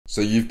So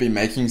you've been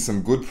making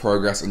some good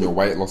progress on your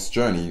weight loss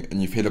journey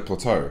and you've hit a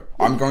plateau.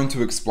 I'm going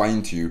to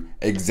explain to you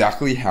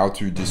exactly how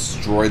to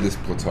destroy this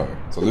plateau.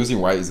 So losing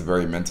weight is a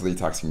very mentally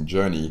taxing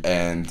journey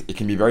and it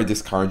can be very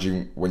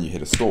discouraging when you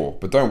hit a stall.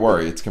 But don't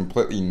worry, it's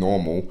completely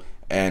normal,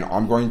 and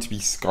I'm going to be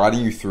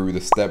guiding you through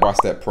the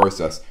step-by-step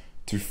process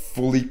to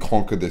fully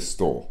conquer this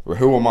stall. Well,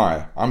 who am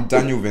I? I'm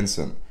Daniel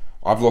Vincent.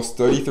 I've lost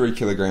 33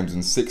 kilograms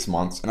in 6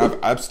 months and I've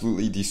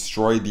absolutely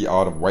destroyed the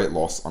art of weight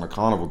loss on a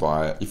carnivore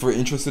diet. If you're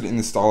interested in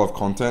this style of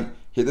content,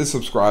 hit the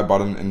subscribe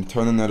button and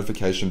turn the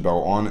notification bell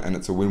on, and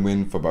it's a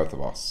win-win for both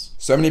of us.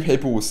 So many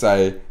people will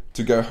say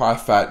to go high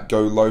fat,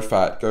 go low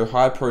fat, go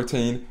high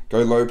protein,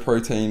 go low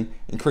protein,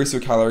 increase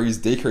your calories,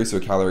 decrease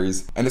your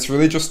calories, and it's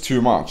really just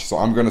too much, so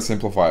I'm going to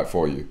simplify it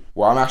for you.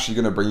 Well, I'm actually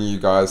going to bring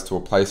you guys to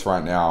a place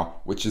right now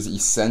which is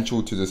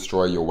essential to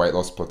destroy your weight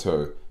loss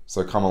plateau.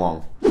 So come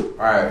along.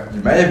 Alright,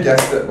 you may have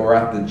guessed it, but we're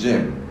at the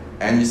gym.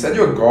 And you said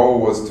your goal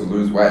was to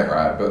lose weight,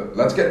 right? But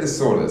let's get this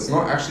sorted. It's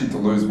not actually to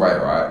lose weight,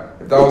 right?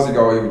 If that was your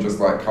goal, you would just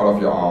like cut off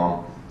your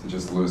arm to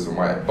just lose some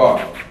weight.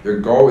 But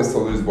your goal is to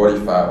lose body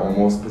fat, or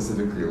more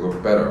specifically,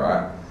 look better,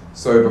 right?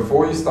 So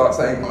before you start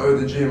saying, oh,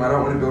 the gym, I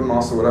don't want to build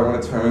muscle, I don't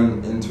want to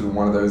turn into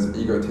one of those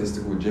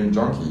egotistical gym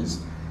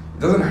junkies, it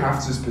doesn't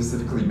have to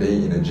specifically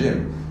be in a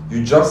gym.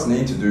 You just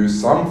need to do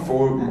some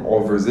form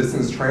of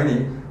resistance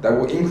training that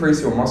will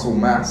increase your muscle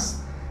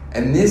mass.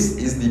 And this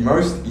is the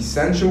most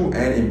essential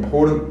and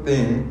important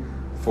thing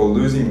for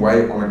losing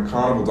weight on a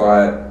carnivore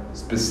diet,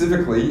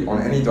 specifically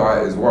on any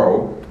diet as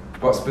well,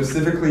 but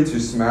specifically to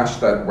smash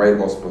that weight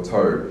loss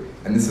plateau.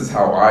 And this is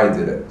how I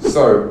did it.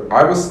 So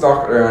I was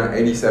stuck around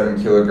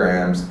 87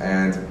 kilograms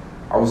and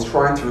I was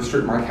trying to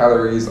restrict my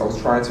calories, I was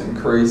trying to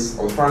increase,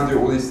 I was trying to do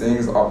all these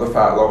things, up the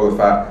fat, lower the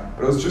fat,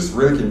 but it was just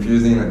really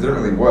confusing and it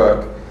didn't really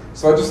work.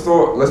 So I just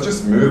thought, let's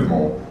just move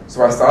more.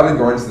 So I started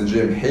going to the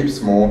gym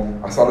heaps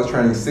more. I started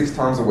training 6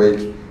 times a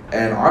week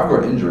and I've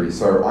got injuries.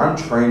 So I'm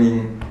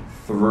training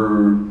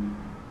through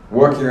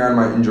working around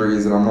my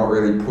injuries and I'm not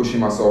really pushing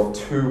myself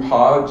too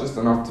hard, just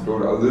enough to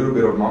build a little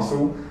bit of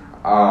muscle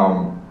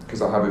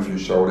because I have a few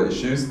shoulder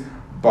issues.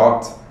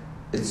 But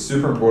it's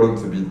super important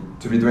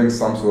to be doing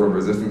some sort of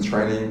resistance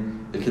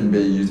training. It can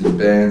be using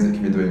bands, it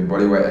can be doing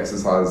bodyweight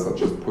exercises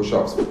such as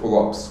push-ups,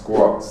 pull-ups,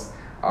 squats.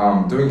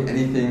 Doing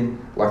anything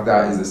like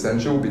that is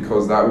essential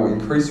because that will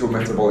increase your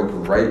metabolic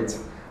rate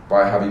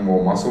by having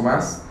more muscle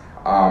mass.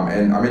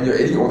 And I mean, you're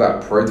eating all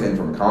that protein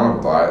from a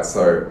carnivore diet,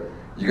 so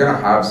you're gonna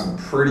have some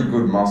pretty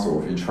good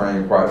muscle if you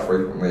train quite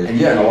frequently. And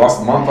yeah, in the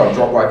last month, I've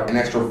dropped like an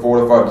extra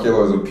 4 to 5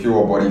 kilos of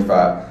pure body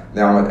fat.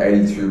 Now I'm at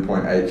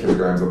 82.8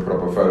 kilograms. I'll put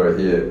up a photo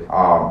here.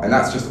 And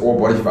that's just all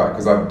body fat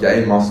because I've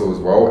gained muscle as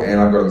well and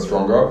I've gotten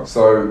stronger.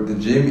 So the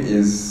gym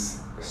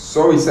is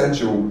so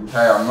essential.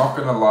 Hey, I'm not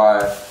gonna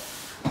lie.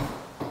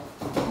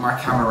 My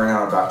camera ran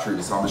out of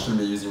battery, so I'm just going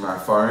to be using my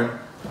phone.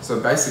 So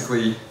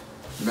basically,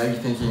 you may be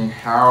thinking,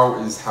 how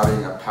is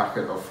having a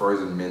packet of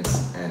frozen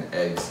mints and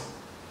eggs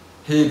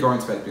here going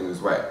to make me lose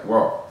weight?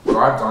 Well, what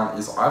I've done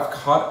is I've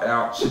cut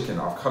out chicken,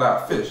 I've cut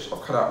out fish,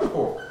 I've cut out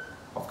pork,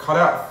 I've cut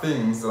out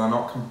things that are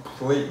not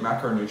complete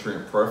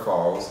macronutrient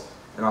profiles,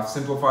 and I've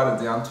simplified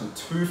it down to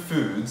 2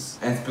 foods,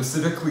 and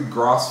specifically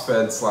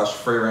grass-fed /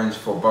 free range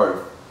for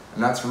both.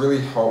 And that's really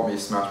helped me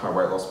smash my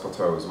weight loss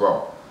plateau as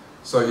well.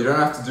 So you don't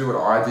have to do what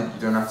I did,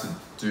 you don't have to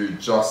do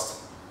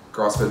just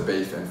grass-fed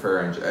beef and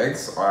free-range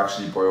eggs. I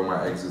actually boil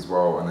my eggs as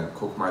well and then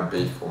cook my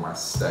beef or my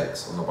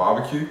steaks on the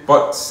barbecue.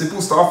 But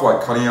simple stuff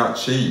like cutting out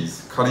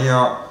cheese, cutting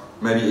out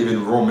maybe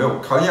even raw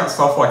milk, cutting out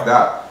stuff like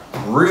that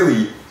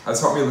really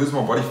has helped me lose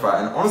more body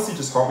fat and honestly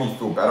just helped me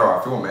feel better.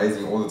 I feel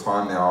amazing all the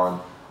time now,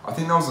 and I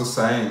think there was a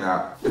saying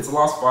that it's the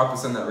last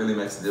 5% that really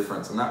makes a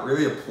difference, and that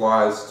really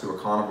applies to a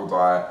carnivore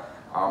diet.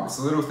 It's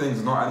the little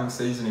things, not adding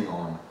seasoning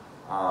on,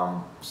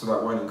 so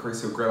that won't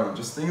increase your ghrelin,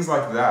 just things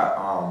like that,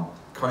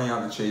 cutting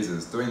out the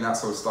cheeses, doing that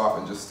sort of stuff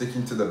and just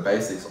sticking to the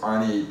basics. I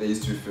only eat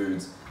these 2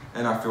 foods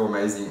and I feel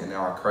amazing and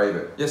now I crave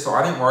it. Yeah, so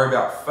I didn't worry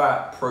about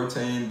fat,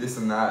 protein, this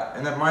and that,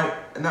 and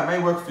that may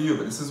work for you,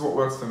 but this is what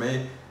works for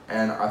me,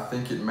 and I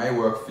think it may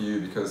work for you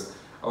because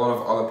a lot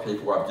of other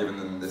people, I've given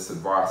them this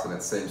advice and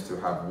it seems to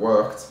have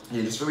worked.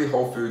 Yeah, just really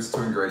whole foods,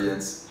 2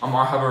 ingredients. I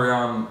might have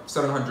around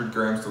 700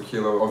 grams to a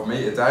kilo of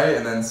meat a day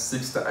and then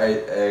 6 to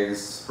 8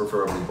 eggs,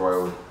 preferably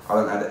boiled. I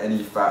don't add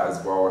any fat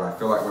as well, and I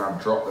feel like when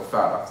I've dropped the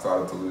fat, I've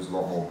started to lose a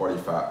lot more body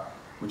fat,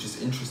 which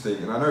is interesting.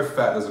 And I know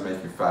fat doesn't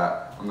make you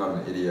fat, I'm not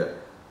an idiot,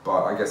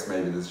 but I guess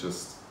maybe there's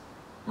just,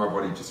 my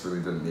body just really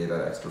didn't need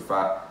that extra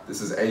fat.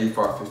 This is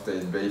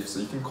 85-15 beef, so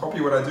you can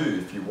copy what I do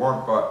if you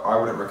want, but I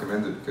wouldn't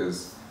recommend it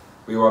because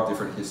we all have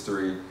different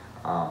history,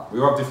 we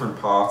all have different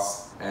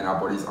paths, and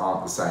our bodies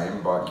aren't the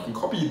same, but you can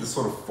copy the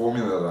sort of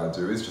formula that I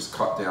do, is just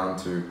cut down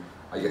to,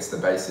 I guess, the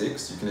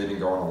basics. You can even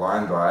go on a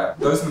lion diet.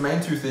 Those are the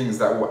main 2 things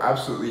that will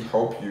absolutely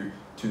help you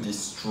to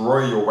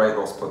destroy your weight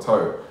loss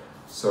plateau.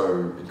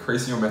 So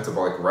increasing your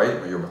metabolic rate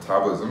or your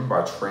metabolism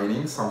by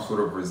training, some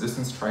sort of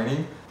resistance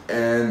training.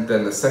 And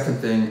then the second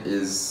thing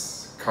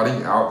is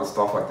cutting out the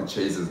stuff like the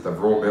cheeses, the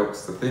raw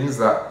milks, the things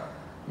that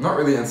not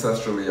really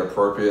ancestrally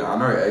appropriate. I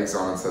know eggs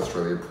aren't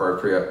ancestrally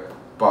appropriate,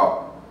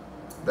 but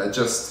they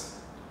just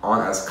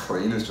aren't as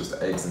clean as just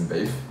eggs and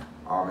beef.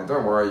 And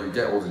don't worry, you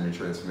get all the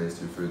nutrients from these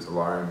two foods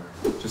alone.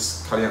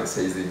 Just cutting out the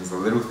seasonings, the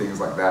little things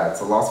like that.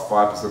 It's the last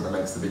 5% that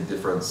makes the big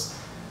difference.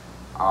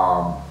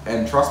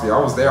 And trust me, I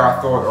was there,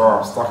 I thought, oh,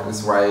 I'm stuck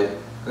this way.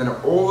 And then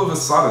all of a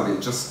sudden,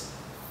 it just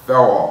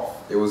fell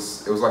off. It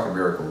was like a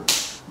miracle.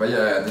 But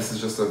yeah, this is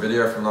just a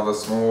video from another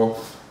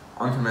small,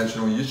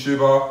 unconventional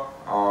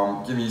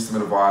YouTuber, giving you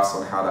some advice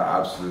on how to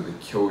absolutely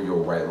kill your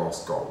weight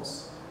loss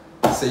goals.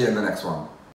 See you in the next one.